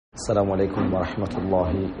السلام عليكم ورحمة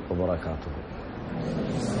الله وبركاته.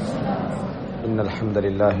 إن الحمد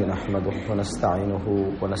لله نحمده ونستعينه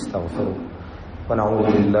ونستغفره ونعوذ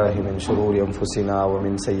بالله من شرور أنفسنا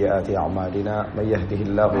ومن سيئات أعمالنا. من يهده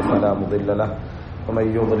الله فلا مضل له ومن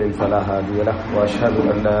يضلل فلا هادي له وأشهد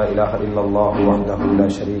أن لا إله إلا الله وحده لا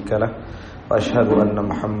شريك له وأشهد أن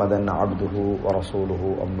محمدا عبده ورسوله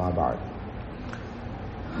أما بعد.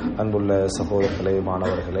 அன்புள்ள சகோதரர்களே,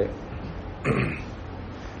 மாணவர்களே,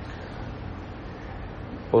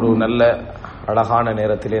 ஒரு நல்ல அழகான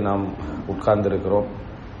நேரத்திலே நாம் உட்கார்ந்திருக்கிறோம்.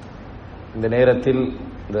 இந்த நேரத்தில்,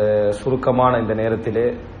 இந்த சுருக்கமான இந்த நேரத்திலே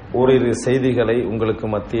ஓரிரு செய்திகளை உங்களுக்கு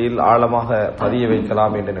மத்தியில் ஆழமாக பதிய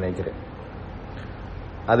வைக்கலாம் என்று நினைக்கிறேன்.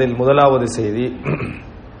 அதில் முதலாவது செய்தி,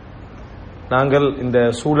 நாங்கள் இந்த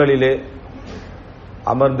சூழலிலே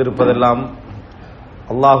அமர்ந்திருப்பதெல்லாம்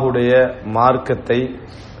அல்லாஹுடைய மார்க்கத்தை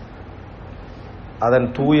அதன்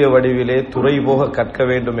தூய வடிவிலே துறை போக கற்க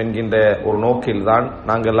வேண்டும் என்கின்ற ஒரு நோக்கில்தான்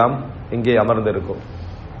நாங்கெல்லாம் இங்கே அமர்ந்திருக்கிறோம்.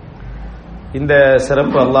 இந்த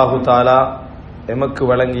சிறப்பு அல்லாஹு தாலா எமக்கு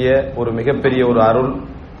வழங்கிய ஒரு மிகப்பெரிய ஒரு அருள்.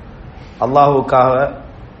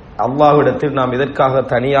 அல்லாஹ்விடத்தில் நாம் இதற்காக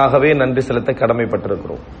தனியாகவே நன்றி செலுத்த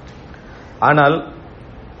கடமைப்பட்டிருக்கிறோம். ஆனால்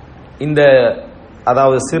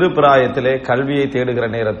அதாவது சிறு பிராயத்திலே கல்வியை தேடுகிற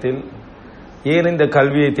நேரத்தில் ஏன் இந்த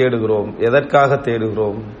கல்வியை தேடுகிறோம், எதற்காக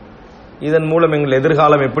தேடுகிறோம், இதன் மூலம் எங்கள்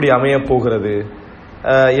எதிர்காலம் எப்படி அமையப் போகிறது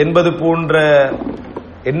என்பது போன்ற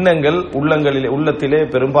எண்ணங்கள் உள்ளத்திலே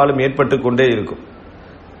பெரும்பாலும் ஏற்பட்டு கொண்டே இருக்கும்.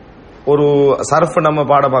 ஒரு சர்ஃப் நம்ம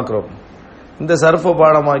பாடமாக்குறோம். இந்த சர்ஃப்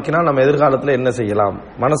பாடமாக்கினால் நம்ம எதிர்காலத்தில் என்ன செய்யலாம்,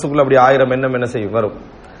 மனசுக்குள்ள அப்படி 1000 எண்ணம் என்ன செய்யும் வரும்.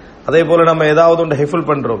 அதே போல நம்ம ஏதாவது ஒன்று ஹிஃபுல்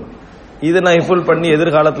பண்றோம், இதை நான் ஹிஃபுல் பண்ணி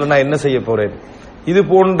எதிர்காலத்தில் நான் என்ன செய்ய போறேன், இது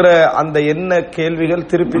போன்ற அந்த என்ன கேள்விகள்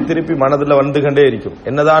திருப்பி திருப்பி மனதில் வந்து கொண்டே இருக்கும்.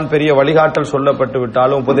 என்னதான் பெரிய வழிகாட்டல் சொல்லப்பட்டு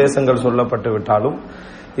விட்டாலும், உபதேசங்கள் சொல்லப்பட்டு விட்டாலும்,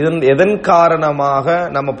 எதன் காரணமாக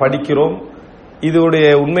நம்ம படிக்கிறோம், இதோடைய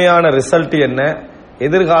உண்மையான ரிசல்ட் என்ன,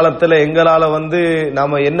 எதிர்காலத்தில் எங்களால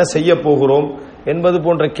நாம என்ன செய்ய போகிறோம் என்பது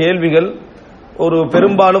போன்ற கேள்விகள் ஒரு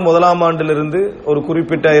பெரும்பாலும் முதலாம் ஆண்டிலிருந்து ஒரு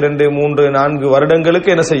குறிப்பிட்ட 2, 3, 4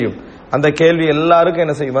 வருடங்களுக்கு என்ன செய்யும், அந்த கேள்வி எல்லாருக்கும்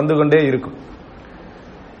என்ன செய்யும், வந்து கொண்டே இருக்கும்.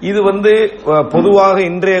 இது பொதுவாக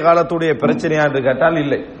இன்றைய காலத்துடைய பிரச்சனையா என்று கேட்டால்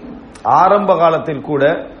இல்லை. ஆரம்ப காலத்தில் கூட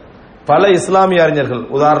பல இஸ்லாமிய அறிஞர்கள்,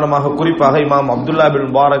 உதாரணமாக குறிப்பாக இமாம் அப்துல்லா பின்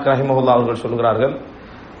முபாரக் ரஹிமஹுல்லாஹ் அவர்கள் சொல்கிறார்கள்,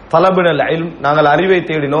 தலபினல் இல்ம், நாங்கள் அறிவை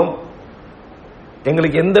தேடினோம்,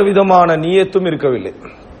 எங்களுக்கு எந்த விதமான நியத்தும் இருக்கவில்லை.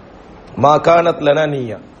 மா கானத் லனா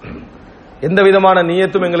நிய்யா, எந்த விதமான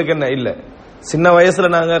நியத்தும் எங்களுக்கு என்ன இல்லை. சின்ன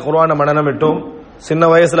வயசுல நாங்க குர்ஆனை மனனமிட்டோம், சின்ன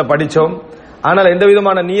வயசுல படிச்சோம், ஆனால் எந்த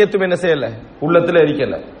விதமான நியத்தும் என்ன செய்யல, உள்ளத்துல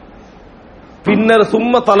இருக்கல. பின்னர்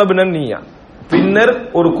சும்மா தலபினன் நீயா, பின்னர்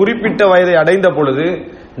ஒரு குறிப்பிட்ட வயதை அடைந்த பொழுது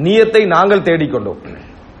நியத்தை நாங்கள் தேடிக்கொண்டோம்,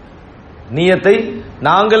 நியத்தை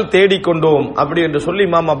நாங்கள் தேடிக்கொண்டோம் அப்படி என்று சொல்லி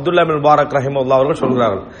இமாம் அப்துல்லா பின் முபாரக் ரஹிமஹுல்லாஹ் அவர்கள்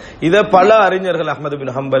சொல்கிறார்கள். இத பல அறிஞர்கள்,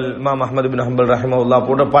 இமாம் அஹ்மது பின் ஹம்பல் ரஹிமஹுல்லாஹ்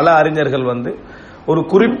போன்ற பல அறிஞர்கள் ஒரு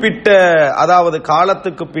குறிப்பிட்ட அதாவது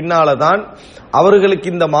காலத்துக்கு பின்னால்தான் அவர்களுக்கு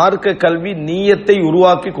இந்த மார்க்க கல்வி நியத்தை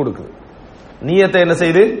உருவாக்கி கொடுக்குது, நியத்தை என்ன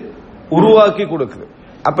செய்து உருவாக்கி கொடுக்குது.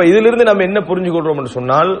 அப்ப இதிலிருந்து நம்ம என்ன புரிஞ்சு கொள்றோம் என்று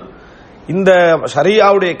சொன்னால், இந்த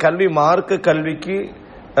ஷரியாவுடைய கல்வி, மார்க்க கல்விக்கு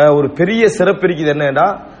ஒரு பெரிய சிறப்பு இருக்குது. என்னன்னா,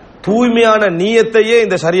 தூய்மையான நியத்தையே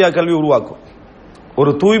இந்த ஷரியா கல்வி உருவாக்கும்.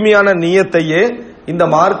 ஒரு தூய்மையான நியத்தையே இந்த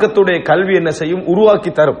மார்க்கத்துடைய கல்வி என்ன செய்யும்,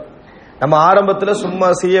 உருவாக்கி தரும். நம்ம ஆரம்பத்தில் சும்மா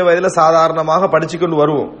சிறிய வயதுல சாதாரணமாக படிச்சுக்கொண்டு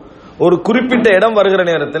வருவோம். ஒரு குறிப்பிட்ட இடம் வருகிற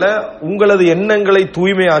நேரத்தில் உங்களது எண்ணங்களை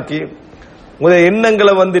தூய்மையாக்கி, உங்களது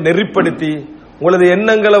எண்ணங்களை நெறிப்படுத்தி, உங்களது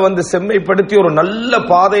எண்ணங்களை செம்மைப்படுத்தி ஒரு நல்ல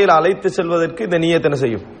பாதையில் அழைத்து செல்வதற்கு இந்த நியத்தை என்ன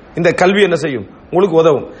செய்யும், இந்த கல்வி என்ன செய்யும், உங்களுக்கு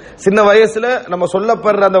உதவும். சின்ன வயசுல நம்ம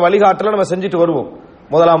சொல்லப்படுற அந்த வழிகாட்டல நம்ம செஞ்சுட்டு வருவோம்.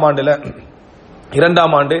 முதலாம் ஆண்டுல,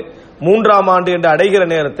 2ஆம் ஆண்டு, 3ஆம் ஆண்டு என்று அடைகிற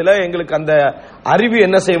நேரத்தில் எங்களுக்கு அந்த அறிவு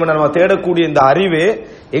என்ன செய்யும், நம்ம தேடக்கூடிய இந்த அறிவே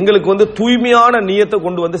எங்களுக்கு தூய்மையான நியத்தை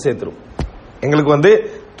கொண்டு சேர்த்துரும். எங்களுக்கு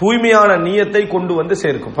தூய்மையான நியத்தை கொண்டு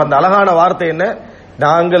சேர்க்கும். அந்த அழகான வார்த்தை என்ன,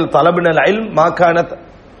 நாங்கள் தலபினல் இல்ம் மா கானத்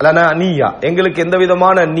லனா நிய்யா, எங்களுக்கு எந்த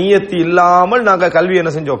விதமான நியத்து இல்லாமல் நாங்கள் கல்வி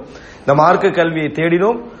என்ன செஞ்சோம், இந்த மார்க்க கல்வியை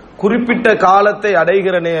தேடினோம். குறிப்பிட்ட காலத்தை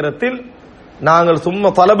அடைகிற நேரத்தில் நாங்கள் சும்மா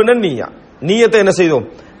தலபினல் நிய்யா, நியத்தை என்ன செய்தோம்,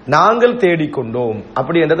 நாங்கள் தேடிக்கொண்டோம்.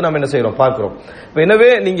 அப்படி என்றது நம்ம என்ன செய்யறோம் பார்க்கிறோம். எனவே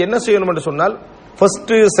நீங்க என்ன செய்யணும் என்று சொன்னால்,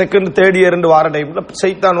 ஃபர்ஸ்ட், செகண்ட், தேர்ட் இயர் வார டைம்ல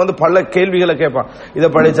சைத்தான் பல கேள்விகளை கேட்பான். இதை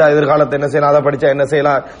படிச்சா எதிர்காலத்தை என்ன செய்யலாம், அதை படிச்சா என்ன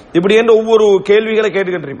செய்யலாம், இப்படி என்று ஒவ்வொரு கேள்விகளை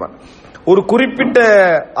கேட்டுக்கிட்டு இருப்பான். ஒரு குறிப்பிட்ட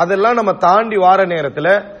அதெல்லாம் நம்ம தாண்டி வார நேரத்தில்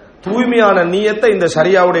தூய்மையான நியத்தை இந்த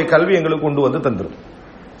ஷரியாவுடைய கல்வி எங்களுக்கு கொண்டு தந்துடும்.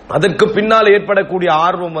 அதற்கு பின்னால் ஏற்படக்கூடிய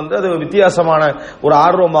ஆர்வம் அது வித்தியாசமான ஒரு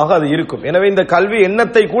ஆர்வமாக அது இருக்கும். எனவே இந்த கல்வி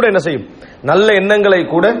எண்ணத்தை கூட என்ன செய்யும், நல்ல எண்ணங்களை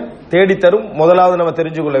கூட தேடித்தரும். முதலாவது நம்ம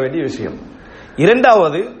தெரிஞ்சு கொள்ள வேண்டிய விஷயம்.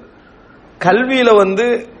 இரண்டாவது, கல்வியில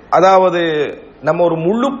அதாவது நம்ம ஒரு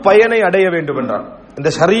முழு பயனை அடைய வேண்டும் என்றால் இந்த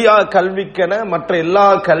ஷரியா கல்விக்கென மற்ற எல்லா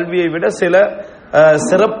கல்வியை விட சில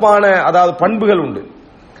சிறப்பான அதாவது பண்புகள் உண்டு.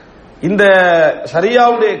 இந்த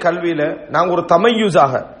ஷரியாவுடைய கல்வியில நாங்கள் ஒரு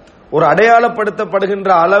தமையூஸாக ஒரு அடையாளப்படுத்தப்படுகின்ற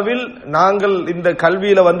அளவில் நாங்கள் இந்த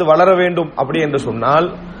கல்வியில வளர வேண்டும் அப்படி என்று சொன்னால்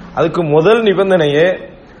அதுக்கு முதல் நிபந்தனையே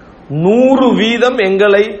 100%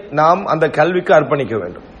 எங்களை நாம் அந்த கல்விக்கு அர்ப்பணிக்க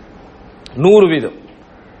வேண்டும். 100%.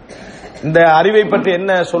 இந்த அறிவை பற்றி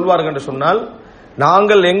என்ன சொல்வார்கள் என்று சொன்னால்,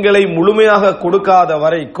 நாங்கள் எங்களை முழுமையாக கொடுக்காத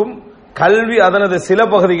வரைக்கும் கல்வி அதனது சில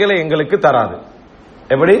பகுதிகளை எங்களுக்கு தராது.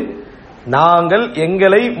 எப்படி? நாங்கள்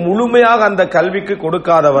எங்களை முழுமையாக அந்த கல்விக்கு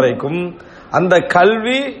கொடுக்காத வரைக்கும் அந்த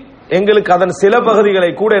கல்வி எங்களுக்கு அதன் சில பகுதிகளை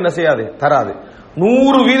கூட என்ன செய்யாது, தராது.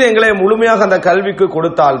 100% எங்களை முழுமையாக அந்த கல்விக்கு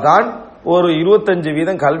கொடுத்தால்தான் ஒரு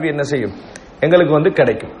 25% கல்வி என்ன செய்யும், எங்களுக்கு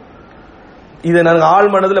கிடைக்கும். இதை நாங்கள் ஆழ்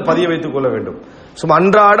மனதில் பதிய வைத்துக் கொள்ள வேண்டும். சும்மா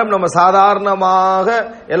அன்றாடம் நம்ம சாதாரணமாக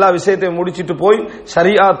எல்லா விஷயத்தையும் முடிச்சிட்டு போய்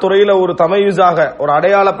ஷரியா துறையில ஒரு தமையூஸாக ஒரு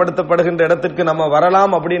அடையாளப்படுத்தப்படுகின்ற இடத்திற்கு நம்ம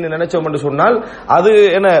வரலாம் அப்படின்னு நினைச்சோம் என்று சொன்னால் அது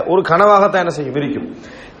என்ன ஒரு கனவாகத்தான் என்ன செய்யும், விரிக்கும்.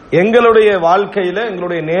 எங்களுடைய வாழ்க்கையில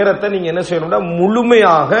எங்களுடைய நேரத்தை நீங்க என்ன செய்யணும்னா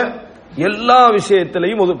முழுமையாக எல்லா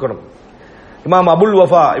விஷயத்திலையும் ஒதுக்கணும். இமாம் அபுல்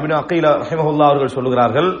வஃபா இப்னு அகீல் ரஹிமஹுல்லாஹ் அவர்கள்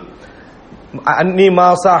சொல்லுகிறார்கள், அன்னி மா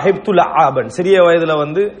ஸாஹிப்துல் ஆபன், சிறிய வயதுல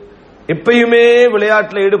எப்பயுமே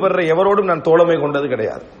விளையாட்டில் ஈடுபடுற எவரோடும் நான் தோழமை கொண்டது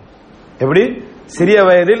கிடையாது. எப்படி? சிறிய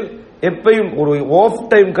வயதில் எப்பயும் ஒரு ஆஃப்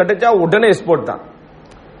டைம் கிடைச்சா உடனே ஸ்போர்ட் தான்.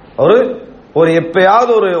 ஒரு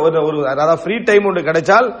எப்பயாவது ஒரு அதாவது ஃப்ரீ டைம் ஒன்று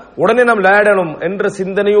கிடைச்சால் உடனே நாம் விளையாடணும் என்ற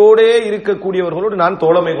சிந்தனையோடே இருக்கக்கூடியவர்களோடு நான்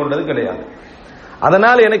தோழமை கொண்டது கிடையாது.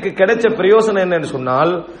 அதனால் எனக்கு கிடைச்ச பிரயோசனம் என்னன்னு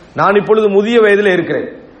சொன்னால், நான் இப்பொழுது முதிய வயதில் இருக்கிறேன்,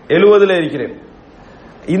 70 இருக்கிறேன்.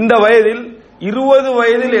 இந்த வயதில் 20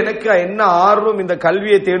 வயதில் எனக்கு என்ன ஆர்வம் இந்த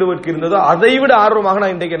கல்வியை தேடுவதற்கு இருந்ததோ அதை விட ஆர்வமாக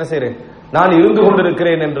நான் இன்றைக்கு என்ன செய்கிறேன், நான் இருந்து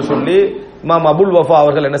கொண்டிருக்கிறேன் என்று சொல்லி இமாம் அபுல் வஃபா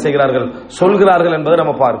அவர்கள் என்ன செய்கிறார்கள், சொல்கிறார்கள் என்பதை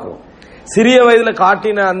நம்ம பார்க்கிறோம். சிறிய வயதுல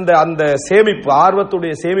காட்டின அந்த சேமிப்பு,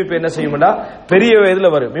 ஆர்வத்துடைய சேமிப்பு என்ன செய்யும்டா பெரிய வயதுல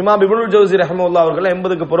வரும். இமாம் இப்னுல் ஜௌசி ரஹ்மத்துல்லாஹி அவர்கள்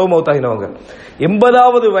 80க்கு பிறகு மௌத்தாகினவங்க.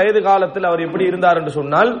 80வது வயது காலத்தில் அவர் எப்படி இருந்தார் என்று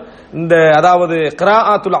சொன்னால், இந்த அதாவது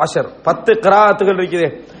கிராஅத்துல் அஷர் 10 கிராஅத்துகள் இருக்குது,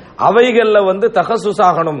 அவைகள்ல தகசுஸ்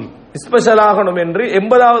ஆகணும், ஸ்பெஷல் ஆகணும் என்று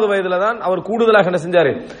 80வது வயதுல தான் அவர் கூடுதலாக என்ன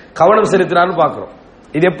செஞ்சாரு, கவனம் செலுத்தினார்னு பார்க்கிறோம்.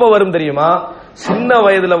 இது எப்ப வரும் தெரியுமா? சின்ன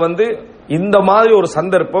வயதுல இந்த மாதிரி ஒரு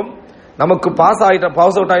சந்தர்ப்பம் நமக்கு பாஸ்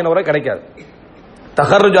அவுட் ஆகின வரை கிடைக்காது.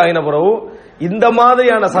 தகர்ருஜ் ஆகின பிறகு இந்த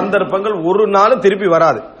மாதிரியான சந்தர்ப்பங்கள் ஒரு நாளும் திருப்பி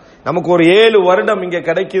வராது. நமக்கு ஒரு 7 வருடம் இங்க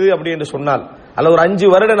கிடைக்குது அப்படி என்று சொன்னால், அல்ல ஒரு 5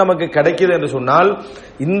 வருடம் நமக்கு கிடைக்குது என்று சொன்னால்,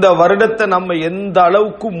 இந்த வருடத்தை நம்ம எந்த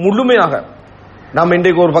அளவுக்கு முழுமையாக நம்ம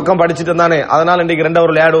இன்றைக்கு ஒரு பக்கம் படிச்சுட்டு தானே அதனால இன்றைக்கு 2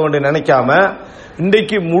 அவர் விளையாடுவோம் என்று நினைக்காம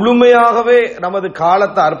இன்றைக்கு முழுமையாகவே நமது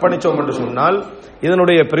காலத்தை அர்ப்பணிச்சோம் என்று சொன்னால்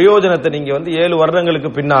இதனுடைய பிரயோஜனத்தை நீங்க 7 வருடங்களுக்கு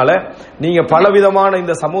பின்னால நீங்க பலவிதமான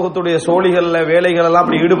இந்த சமூகத்துடைய சோழிகள்ல வேலைகள் எல்லாம்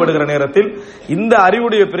அப்படி ஈடுபடுகிற நேரத்தில் இந்த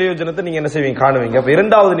அறிவுடைய பிரயோஜனத்தை நீங்க என்ன செய்வீங்க, காணுவீங்க. அப்ப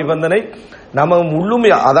 2வது நிபந்தனை, நம்ம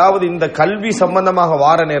முழுமையா அதாவது இந்த கல்வி சம்பந்தமாக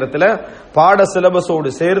வார நேரத்தில் பாட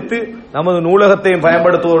சிலபஸோடு சேர்த்து நமது நூலகத்தையும்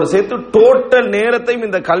பயன்படுத்துவதோடு சேர்த்து டோட்டல் நேரத்தையும்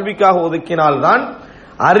இந்த கல்விக்காக ஒதுக்கினால்தான்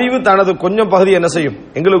அறிவு தனது கொஞ்சம் பகுதி என்ன செய்யும்,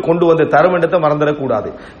 எங்களுக்கு கொண்டு வந்து தரும் என்றதை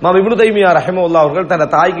மறந்துடக்கூடாது. இமாம் இப்னு தைமியா ரஹிமஹுல்லாஹ் அவர்கள் தன்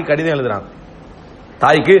தாய்க்கு கடிதம் எழுதுறாங்க.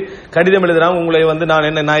 உங்களை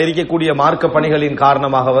நான் இருக்கக்கூடிய மார்க்க பணிகளின்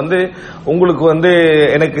காரணமாக உங்களுக்கு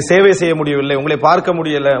எனக்கு சேவை செய்ய முடியவில்லை, உங்களை பார்க்க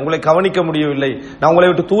முடியல, உங்களை கவனிக்க முடியவில்லை, நான் உங்களை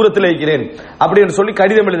விட்டு தூரத்தில் இருக்கிறேன் அப்படின்னு சொல்லி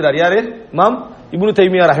கடிதம் எழுதுறார். யாரு? இமாம் இப்னு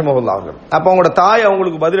தைமியா ரஹிமஹுல்லாஹ் அவர்கள். அப்ப அவங்களோட தாய்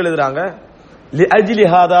அவங்களுக்கு பதில் எழுதுறாங்க, லிஅஜ்லி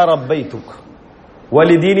ஹாதா ரப்பைதுக்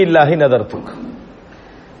வலிதீனில்லாஹி நதர்துக்,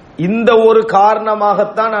 இந்த ஒரு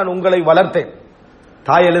காரணமாகத்தான் நான் உங்களை வளர்த்தேன்.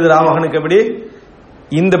 தாய் எழுதுறா மகனுக்கு, எப்படி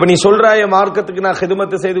இந்த நீ சொல்றாய மார்க்கத்துக்கு நான்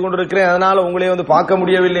ஹிதமத்து செய்து கொண்டிருக்கிறேன், அதனால உங்களை பார்க்க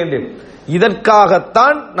முடியவில்லை என்று,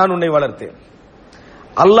 இதற்காகத்தான் நான் உன்னை வளர்த்தேன்,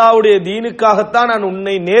 அல்லாஹ்வுடைய தீனுக்காகத்தான் நான்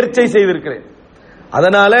உன்னை நேர்ச்சை செய்திருக்கிறேன்.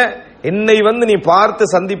 அதனால என்னை நீ பார்த்து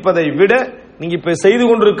சந்திப்பதை விட நீங்க இப்ப செய்து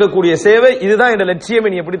கொண்டிருக்கக்கூடிய சேவை இதுதான் என்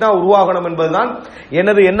லட்சியம், நீ எப்படித்தான் உருவாகணும் என்பதுதான்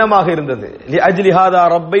எனது எண்ணமாக இருந்தது. லிஅஜ்லி ஹாதா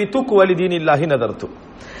ரப்பைதுக் வலிதீனில்லாஹி நதர்து.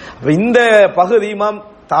 இந்த பகுதி இமாம்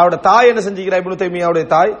தாய் என்ன செஞ்சுக்கிறார், இப்னு தைமியாவுடைய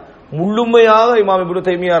தாய் முழுமையாக இமாம் இப்னு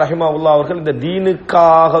தைமியா ரஹிமஹுல்லாஹ் அவர்கள் இந்த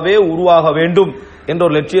தீனுக்காகவே உருவாக வேண்டும் என்ற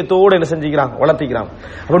ஒரு லட்சியத்தோடு என்ன செஞ்சுக்கிறாங்க, வளர்த்திக்கிறாங்க.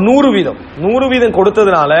 அப்ப 100%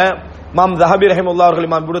 கொடுத்ததுனால இமாம் ஸஹபி ரஹிமஹுல்லாஹ் அவர்கள்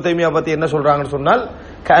இமாம் இப்னு தைமியா பத்தி என்ன சொல்றாங்கன்னு சொன்னால்,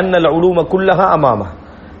 கஅன்னல் உலூம குல்லஹா அமாம,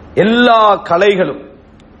 எல்லா கலைகளும்,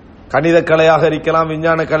 கணித கலையாக இருக்கலாம்,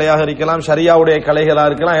 விஞ்ஞான கலையாக இருக்கலாம், ஷரியாவுடைய கலைகளாக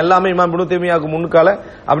இருக்கலாம், எல்லாமே இமாம் இப்னு தைமியாவுக்கு முன்கால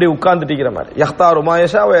அப்படியே உட்கார்ந்துட்டு இருக்கிற மாதிரி. யஹ்தாரு மா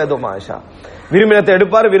யஷா வ யது மா யஷா, விரும்பினத்தை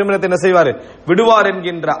எடுப்பார், விரும்பினத்தை என்ன செய்வார், விடுவார்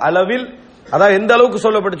என்கின்ற அளவில். அதாவது எந்த அளவுக்கு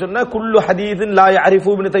சொல்லப்பட்டு சொன்னா, குல்லு ஹதீஸின் லா யஅரிஃபு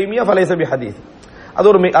இப்னு தைமியா ஃபலைஸ பிஹதீஸ், அது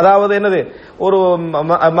ஒரு அதாவது என்னது ஒரு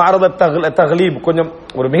மாரத தக்லீப், கொஞ்சம்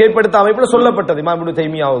ஒரு மிகைப்படுத்த அமைப்புல சொல்லப்பட்டது. இமாம் இப்னு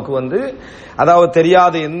தைமியாவுக்கு வந்து அதாவது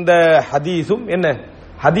தெரியாத எந்த ஹதீஸும் என்ன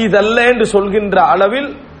ஹதீஸ் அல்ல என்று சொல்கின்ற அளவில்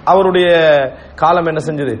அவருடைய காலம் என்ன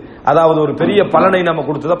செஞ்சது, அதாவது ஒரு பெரிய பலனை நம்ம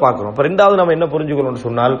கொடுத்ததை பார்க்கிறோம். அப்ப ரெண்டாவது நம்ம என்ன புரிஞ்சுக்கணும்னு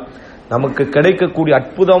சொன்னால், நமக்கு கிடைக்கக்கூடிய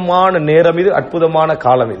அற்புதமான நேரம் இது, அற்புதமான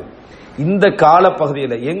காலம் இது. இந்த கால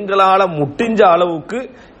பகுதியில் எங்களால முட்டிஞ்ச அளவுக்கு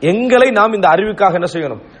எங்களை நாம் இந்த அறிவுக்காக என்ன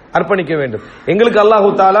செய்யணும், அர்ப்பணிக்க வேண்டும். எங்களுக்கு அல்லாஹு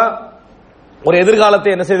தஆலா ஒரு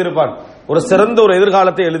எதிர்காலத்தை என்ன செய்திருப்பான், ஒரு சிறந்த ஒரு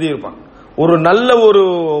எதிர்காலத்தை எழுதியிருப்பான், ஒரு நல்ல ஒரு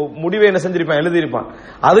முடிவை என்ன செஞ்சிருப்பான், எழுதியிருப்பான்.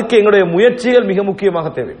 அதுக்கு எங்களுடைய முயற்சிகள் மிக முக்கியமாக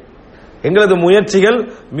தேவை. எங்களது முயற்சிகள்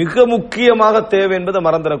மிக முக்கியமாக தேவை என்பதை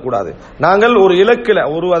மறந்துடக்கூடாது. நாங்கள் ஒரு இலக்கில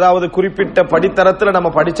ஒரு அதாவது குறிப்பிட்ட படித்தரத்தில் நம்ம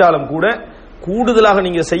படிச்சாலும் கூட கூடுதலாக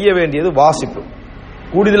நீங்க செய்ய வேண்டியது வாசிப்பு.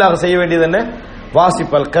 கூடுதலாக செய்ய வேண்டியது என்ன,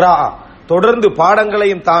 வாசிப்பல் கிராஅ. தொடர்ந்து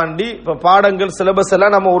பாடங்களையும் தாண்டி, இப்ப பாடங்கள் சிலபஸ்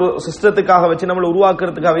எல்லாம் நம்ம ஒரு சிஸ்டத்துக்காக வச்சு நம்மளை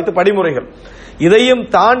உருவாக்குறதுக்காக வைத்து படிமுறைகள், இதையும்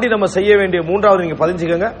தாண்டி நம்ம செய்ய வேண்டிய மூன்றாவது நீங்க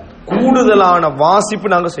பதிஞ்சுக்கங்க, கூடுதலான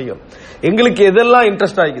வாசிப்பு நாங்க செய்யணும். எங்களுக்கு எதெல்லாம்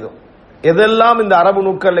இன்ட்ரெஸ்ட் ஆகிக்குதோ, எதெல்லாம் இந்த அரபு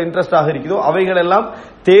நூல்கள்ல இன்ட்ரெஸ்ட் ஆக இருக்குதோ அவைகள் எல்லாம்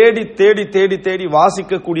தேடி தேடி தேடி தேடி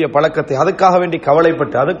வாசிக்கக்கூடிய பழக்கத்தை, அதுக்காக வேண்டி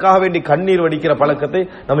கவலைப்பட்டு அதுக்காக வேண்டி கண்ணீர் வடிக்கிற பழக்கத்தை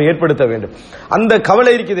நம்ம ஏற்படுத்த வேண்டும். அந்த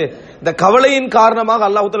கவலை இருக்குது, இந்த கவலையின் காரணமாக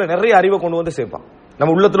அல்லாஹ் தஆலா நிறைய அறிவை கொண்டு வந்து சேர்ப்பான்.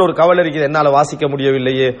 நம்ம உள்ளத்துல ஒரு கவலை இருக்குது, என்னால வாசிக்க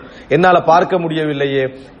முடியவில்லையே, என்னால பார்க்க முடியவில்லையே,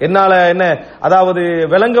 என்னால என்ன அதாவது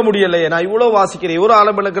விளங்க முடியலையே, நான் இவ்வளவு வாசிக்கிறேன், இவ்வளவு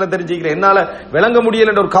ஆலம்பலங்களை தெரிஞ்சுக்கிறேன், என்னால விளங்க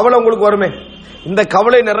முடியல என்ற ஒரு கவலை உங்களுக்கு வருமே. இந்த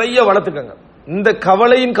கவலை நிறைய வளர்த்துக்கங்க. இந்த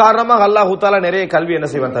கவலையின் காரணமாக அல்லாஹ் தஆலா நிறைய கல்வி என்ன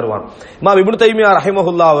செய்வான், தருவான். இமாம் இப்னு தைமியா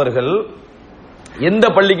ரஹிமஹுல்லாஹ் அவர்கள் எந்த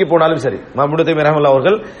பள்ளிக்கு போனாலும் சரி, இமாம் இப்னு தைமியா ரஹிமஹுல்லாஹ்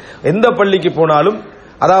அவர்கள் எந்த பள்ளிக்கு போனாலும்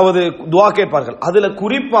அதாவது துஆ கேட்பார்கள். அதுல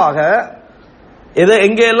குறிப்பாக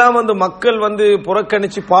எங்க எல்லாம் வந்து மக்கள் வந்து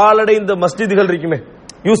புறக்கணிச்சு பாலடைந்த மஸ்ஜிதுகள் இருக்குமே,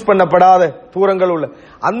 யூஸ் பண்ணப்படாத தூரங்கள் உள்ள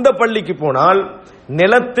அந்த பள்ளிக்கு போனால்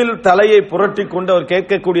நிலத்தில் தலையை புரட்டி கொண்டு அவர்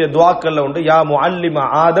கேட்கக்கூடிய துஆக்கள்ல உண்டு, யா முஅல்லிம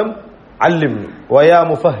ஆதம் அல்லிம்னி வயா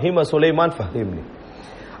முஃபஹிம சுலைமான் ஃபஹிம்னி.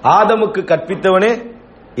 ஆதமுக்கு கற்பித்தவனே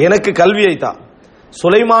எனக்கு கல்வியை தா,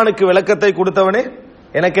 சுலைமானுக்கு விளக்கத்தை கொடுத்தவனே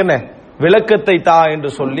எனக்கு என்ன விளக்கத்தை தா என்று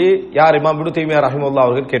சொல்லி யார், இமாம் இப்னு தைமியா ரஹிமஹுல்லாஹ்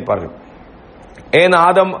அவர்கள் கேட்பார்கள். ஏன்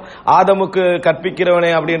ஆதமுக்கு கற்பிக்கிறவனே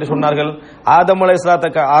அப்படி என்று சொன்னார்கள்? ஆதம்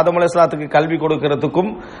அலைஹிஸ்ஸலாத்துக்கு கல்வி கொடுக்கிறதுக்கும்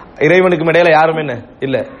இறைவனுக்கும் இடையில யாரும் என்ன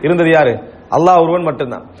இல்ல, இருந்தது யாரு, அல்லாஹ் ஒருவன்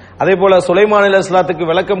மட்டும்தான். அதே போல சுலைமான் அலைஹிஸ்ஸலாத்துக்கு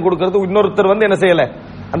விளக்கம் கொடுக்கிறது இன்னொருத்தர் வந்து என்ன செய்யல,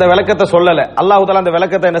 அந்த விளக்கத்தை சொல்லல, அல்லாஹ் தஆலா அந்த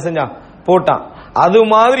விளக்கத்தை என்ன செஞ்சான், போட்டான். அது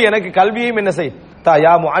மாதிரி எனக்கு கல்வியையும் என்ன செய் தா,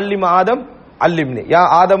 யா முஅல்லிம ஆதம் அல்லிம்னி, யா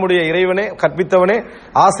ஆதமுடைய இறைவனே கற்பித்தவனே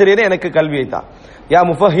ஆசிரியரே எனக்கு கல்வியை தா, யா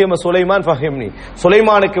முஃபஹிம சுலைமான் ஃபஹிம்னி,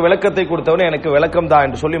 சுலைமானுக்கு விளக்கத்தை கொடுத்தவனே எனக்கு விளக்கம் தா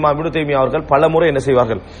என்று சொல்லி இமாம் இப்னு தைமியா அவர்கள் பல முறை என்ன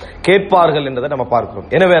செய்வார்கள், கேட்பார்கள் என்பதை நம்ம பார்க்கிறோம்.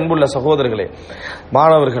 எனவே அன்புள்ள சகோதரர்களே,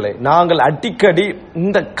 மாணவர்களே, நாங்கள் அடிக்கடி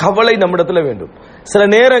இந்த கவலை நம்மிடத்துல வேண்டும். சில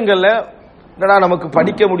நேரங்கள்ல என்னடா நமக்கு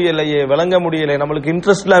படிக்க முடியலையே, விளங்க முடியலையே, நம்மளுக்கு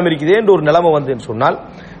இன்ட்ரெஸ்ட் இல்லாம இருக்குதே என்று ஒரு நிலைமை வந்து சொன்னால்,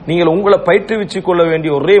 நீங்கள் உங்களை பயிற்றுவிச்சுக் கொள்ள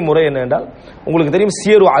வேண்டிய ஒரே முறை என்னென்றால், உங்களுக்கு தெரியும்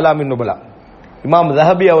சியரு அலாமின் நுபலா, இமாம்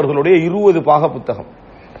ஸஹபி அவர்களுடைய 20 பாக புத்தகம்.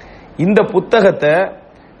 இந்த புத்தகத்தை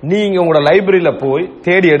நீங்க உங்களோட லைப்ரரியில போய்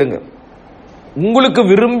தேடி எடுங்க. உங்களுக்கு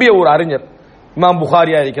விரும்பிய ஒரு அறிஞர், இமாம்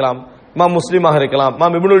புகாரியா இருக்கலாம், இமாம் முஸ்லிமாக இருக்கலாம்,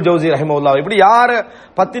 இமாம் இப்னுல் ஜௌசி ரஹிமஹுல்லாஹ், இப்படி யார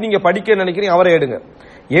பத்தி நீங்க படிக்க நினைக்கிறீங்க அவரை எடுங்க.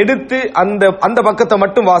 எடுத்து அந்த பக்கத்தை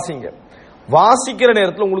மட்டும் வாசிங்க. வாசிக்கிற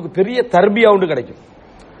நேரத்தில் உங்களுக்கு பெரிய தர்பியா ஒன்று கிடைக்கும்.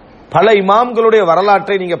 பல இமாம்களுடைய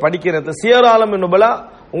வரலாற்றை நீங்க படிக்கிறது, சியர் ஆலமின் நுபலா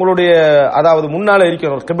உங்களுடைய அதாவது முன்னால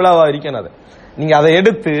இருக்கணும், கிபிலாவா இருக்கணும். அதை நீங்க அதை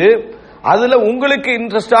எடுத்து அதுல உங்களுக்கு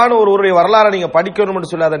இன்ட்ரெஸ்டான ஒருவருடைய வரலாறை நீங்க படிக்கணும்னு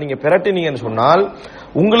சொல்லி அதை நீங்க பிரட்டினீங்கன்னு சொன்னால்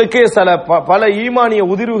உங்களுக்கே பல ஈமானிய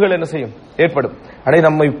உதிர்வுகள் என்ன செய்யும், ஏற்படும். அடே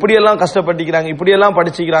நம்ம இப்படியெல்லாம் கஷ்டப்பட்டிக்கிறாங்க, இப்படியெல்லாம்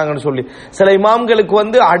படிச்சுக்கிறாங்கன்னு சொல்லி சில இமாம்களுக்கு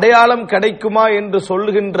வந்து அடையாளம் கிடைக்குமா என்று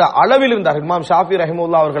சொல்லுகின்ற அளவில் இருந்தார்கள். இமாம் ஷாஃபி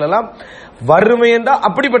ரஹிமஹுல்லாஹ் அவர்கள் எல்லாம் வறுமை என்றா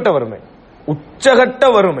அப்படிப்பட்ட வறுமை, உச்சகட்ட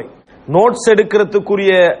வறுமை. நோட்ஸ்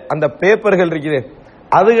எடுக்கிறதுக்குரிய அந்த பேப்பர்கள் இருக்குது,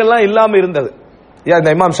 அதுகெல்லாம் இல்லாம இருந்தது இந்த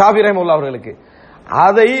இமாம் ஷாஃபி ரஹிமஹுல்லாஹ் அவர்களுக்கு.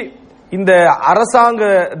 அதை இந்த அரசாங்க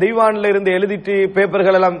தெய்வான்ல இருந்து எழுதிட்டு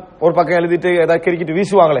பேப்பர்கள் எல்லாம் ஒரு பக்கம் எழுதிட்டு ஏதாவது கிரிக்கிட்டு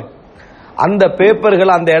வீசுவாங்களே, அந்த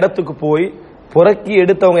பேப்பர்கள் அந்த இடத்துக்கு போய் புறக்கி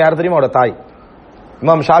எடுத்தவங்க யார் தெரியுமா, அவரோட தாய்,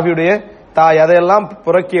 இமாம் ஷாஃபியுடைய தாய். அதையெல்லாம்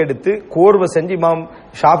புறக்கி எடுத்து கோர்வை செஞ்சு இமாம்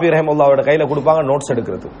ஷாஃபி ரஹிமஹுல்லாஹ்வோட கையில கொடுப்பாங்க. நோட்ஸ்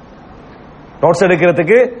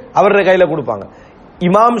எடுக்கிறதுக்கு அவருடைய கையில கொடுப்பாங்க.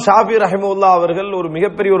 இமாம் ஷாஃபி ரஹிமஹுல்லாஹ் அவர்கள் ஒரு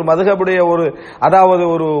மிகப்பெரிய ஒரு மதுஹபுடைய ஒரு அதாவது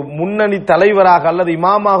ஒரு முன்னணி தலைவராக அல்லது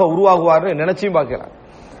இமாமாக உருவாகுவார்னு நினைச்சும் பார்க்கிறார்.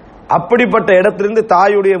 அப்படிப்பட்ட இடத்திலிருந்து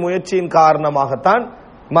தாயுடைய முயற்சியின் காரணமாகத்தான்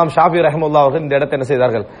இமாம் ஷாஃபி ரஹ்மத்துல்லாஹி அவர்கள் இந்த இடத்தை என்ன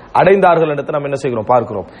செய்தார்கள், அடைந்தார்கள் என்று நாம் என்ன செய்கிறோம்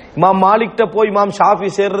பார்க்கிறோம். இமாம் மாலிக்கிட்ட போய் இமாம் ஷாஃபி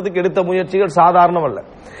சேர்றதுக்கு எடுத்த முயற்சிகள் சாதாரணம் அல்ல.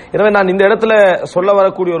 எனவே நான் இந்த இடத்துல சொல்ல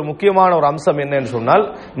வரக்கூடிய ஒரு முக்கியமான ஒரு அம்சம் என்னன்னு சொன்னால்,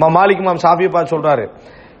 இமாம் மாலிக் இமாம் ஷாஃபியை பார்த்து சொல்றாரு,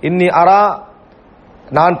 இன்னி அரா,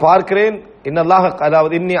 நான் பார்க்கிறேன், இன்னல்லாஹ்,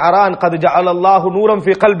 அதாவது இன்னி அரா அன் கத் ஜஅலல்லாஹு நூரம்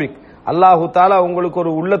ஃபீ கல்பிக், அல்லாஹு தஆலா உங்களுக்கு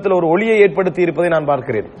ஒரு உள்ளத்தில் ஒரு ஒளியை ஏற்படுத்தி இருப்பதை நான்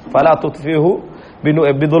பார்க்கிறேன். ஃபலா துத்ஃபிஹு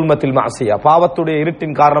பிதுல்மத்தில் மஅசியா, பாவத்துடைய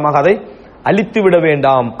இருட்டின் காரணமாக அதை அழித்து விட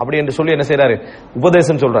வேண்டாம் அப்படி என்று சொல்லி என்ன செய்யறாரு,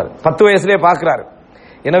 உபதேசம் சொல்றாரு. 10 வயசுலயே பார்க்கிறாரு.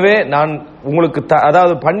 எனவே நான் உங்களுக்கு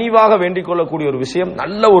அதாவது பணிவாக வேண்டிக் கொள்ளக்கூடிய ஒரு விஷயம்,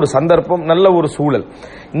 நல்ல ஒரு சந்தர்ப்பம், நல்ல ஒரு சூழல்.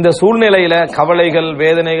 இந்த சூழ்நிலையில கவலைகள்,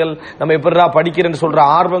 வேதனைகள், நம்ம எப்படிடா படிக்கிறேன்னு சொல்ற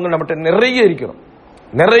ஆர்வங்கள் நம்மகிட்ட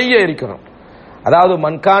நிறைய இருக்கிறோம். அதாவது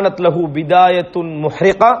மன்கானத் லஹு பிதாயத்துன்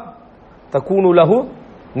முஹ்ரிகா தகூனு லஹு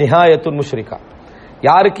நிஹாயத்துன் முஷ்ரிகா,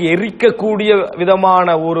 யாருக்கு எரிக்கக்கூடிய விதமான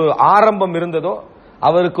ஒரு ஆரம்பம் இருந்ததோ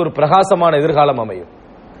அவருக்கு ஒரு பிரகாசமான எதிர்காலம் அமையும்.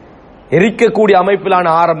 எரிக்கக்கூடிய அமைப்பிலான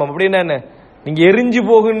ஆரம்பம் அப்படின்னா என்ன, நீங்க எரிஞ்சு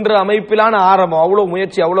போகின்ற அமைப்பிலான ஆரம்பம், அவ்வளவு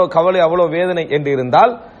முயற்சி, அவ்வளவு கவலை, அவ்வளவு வேதனை என்று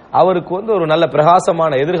இருந்தால் அவருக்கு ஒரு நல்ல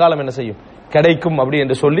பிரகாசமான எதிர்காலம் என்ன செய்யும், கிடைக்கும் அப்படி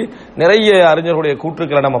என்று சொல்லி நிறைய அறிஞர்களுடைய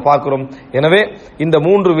கூற்றுக்களை நம்ம பார்க்கிறோம். எனவே இந்த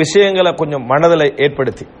 3 விஷயங்களை கொஞ்சம் மனதில்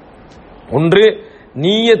ஏற்படுத்தி, ஒன்று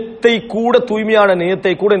நியத்தை கூட, தூய்மையான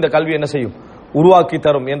நியத்தை கூட இந்த கல்வி என்ன செய்யும், உருவாக்கி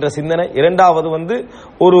தரும் என்ற சிந்தனை. இரண்டாவது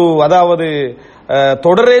ஒரு அதாவது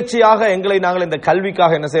தொடரேட்சியாக எங்களை நாங்கள் இந்த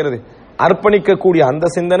கல்விக்காக என்ன செய்யறது, அர்ப்பணிக்கக்கூடிய அந்த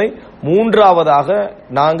சிந்தனை. மூன்றாவதாக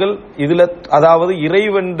நாங்கள் இதுல அதாவது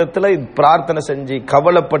இறைவனிடத்துல பிரார்த்தனை செஞ்சு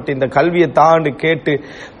கவலைப்பட்டு இந்த கல்வியை தாண்டி கேட்டு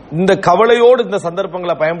இந்த கவலையோடு இந்த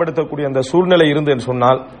சந்தர்ப்பங்களை பயன்படுத்தக்கூடிய அந்த சூழ்நிலை இருந்து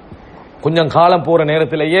சொன்னால், கொஞ்சம் காலம் போற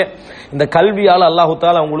நேரத்திலேயே இந்த கல்வியால் அல்லாஹு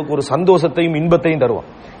தஆலா உங்களுக்கு ஒரு சந்தோஷத்தையும் இன்பத்தையும் தருவான்.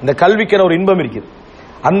 இந்த கல்விக்கு ஒரு இன்பம் இருக்குது,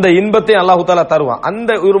 அந்த இன்பத்தை அல்லாஹு தஆலா தருவான்.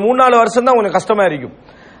 அந்த ஒரு 3-4 வருஷம் தான் உங்களுக்கு கஷ்டமா இருக்கும்.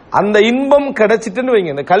 அந்த இன்பம் கிடைச்சிட்டுன்னு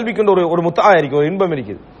வைங்க, இந்த கல்விக்கு ஒரு முத்தா இருக்கு, ஒரு இன்பம்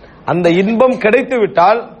இருக்குது. அந்த இன்பம் கிடைத்து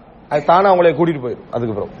விட்டால் அது தானே அவங்களை கூட்டிட்டு போயிடும்.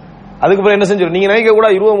 அதுக்கப்புறம் என்ன செஞ்சிடும், நீங்க நினைக்க கூட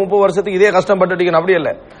 20-30 வருஷத்துக்கு இதே கஷ்டப்பட்டு அப்படி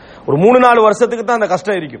இல்லை, ஒரு 3-4 வருஷத்துக்கு தான் அந்த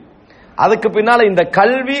கஷ்டம் இருக்கும். அதுக்கு பின்னால இந்த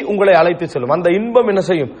கல்வி உங்களை அழைத்து செல்லும். அந்த இன்பம் என்ன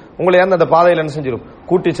செய்யும், உங்களை அந்த பாதையில் என்ன செஞ்சிடும்,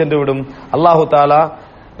 கூட்டி சென்று விடும். அல்லாஹு தஆலா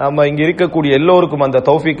நம்ம இங்க இருக்கக்கூடிய எல்லோருக்கும் அந்த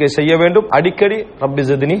தௌஃபீக்கை செய்ய வேண்டும். அடிக்கடி ரப்பி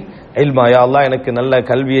ஸித்னி இல்மா, யா அல்லாஹ் எனக்கு நல்ல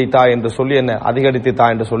கல்வியை தா என்று சொல்லி, என்ன அதிகரித்து தா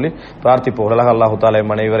என்று சொல்லி பிரார்த்திப்போம். அல்லாஹு தஆலா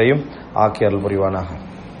அனைவரையும் ஆக்கி அருள் புரிவானாக.